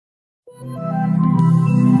Assalamualaikum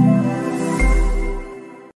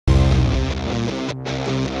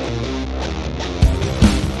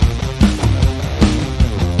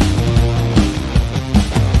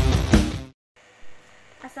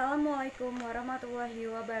warahmatullahi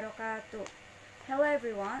wabarakatuh. Hello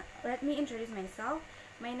everyone, let me introduce myself.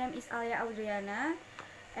 My name is Audriyana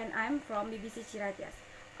and I'm from BBC Ciracas.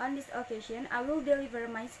 On this occasion, I will deliver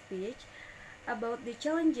my speech about the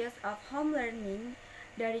challenges of home learning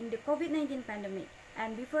during the COVID-19 pandemic.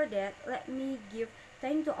 And before that, let me give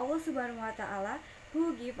thanks to Allah Subhanahu wa Ta'ala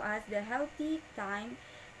who give us the healthy time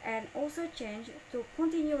and also chance to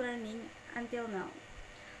continue learning until now.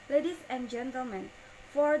 Ladies and gentlemen,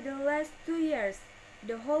 for the last 2 years,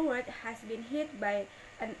 the whole world has been hit by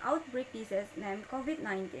an outbreak disease named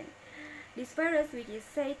COVID-19. This virus, which is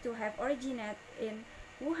said to have originated in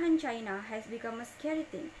Wuhan, China, has become a scary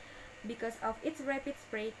thing because of its rapid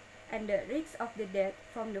spread and the risk of the death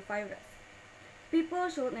from the virus. People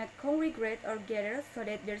should not congregate or gather so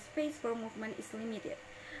that their space for movement is limited.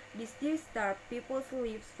 This disturbs people's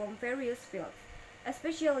lives from various fields,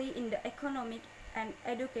 especially in the economic and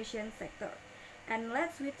education sector. And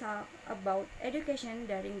let's we talk about education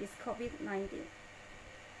during this COVID-19.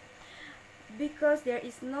 Because there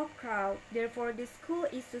is no crowd, therefore the school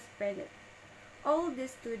is suspended. All the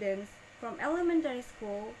students from elementary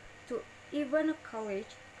school to even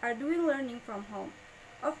college are doing learning from home.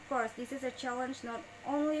 Of course, this is a challenge not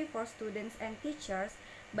only for students and teachers,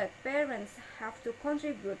 but parents have to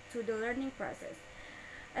contribute to the learning process.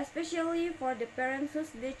 Especially for the parents whose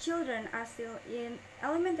the children are still in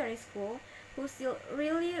elementary school, who still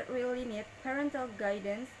really need parental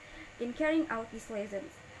guidance in carrying out these lessons.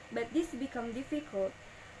 But this becomes difficult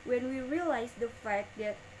when we realize the fact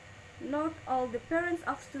that not all the parents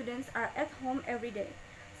of students are at home every day.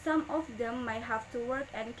 Some of them might have to work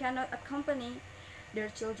and cannot accompany their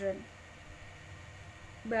children.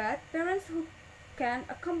 But parents who can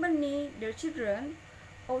accompany their children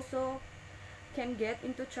also can get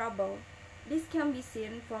into trouble. This can be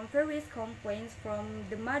seen from various complaints from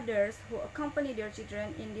the mothers who accompany their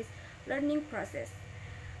children in this learning process.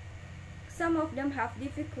 Some of them have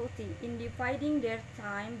difficulty in dividing their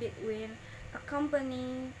time between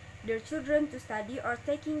accompanying their children to study or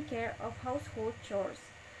taking care of household chores.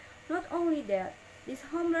 Not only that, this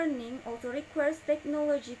home learning also requires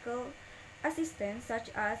technological assistance such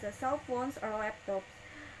as cell phones or laptops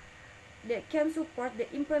that can support the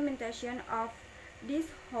implementation of this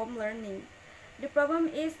home learning. The problem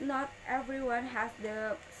is not everyone has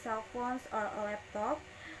the cell phones or a laptop,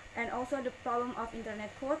 and also the problem of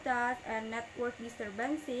internet quotas and network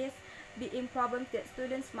disturbances being problems that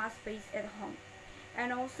students must face at home.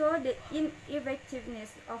 And also the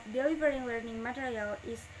ineffectiveness of delivering learning material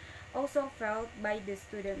is also felt by the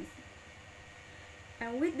students.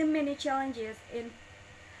 And with the many challenges in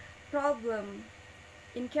problem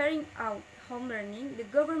in carrying out home learning, the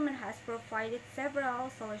government has provided several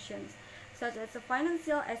solutions, such as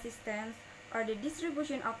financial assistance or the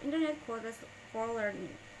distribution of internet quotas for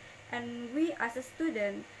learning. And we as a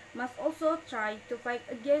student must also try to fight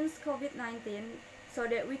against COVID-19 so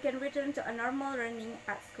that we can return to a normal learning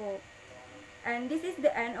at school. And this is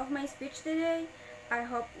the end of my speech today. I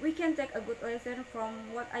hope we can take a good lesson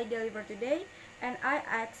from what I delivered today, and I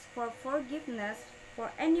ask for forgiveness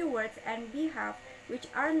for any words and behalf which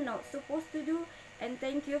are not supposed to do, and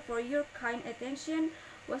thank you for your kind attention.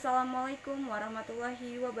 Wassalamualaikum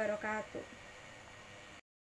warahmatullahi wabarakatuh.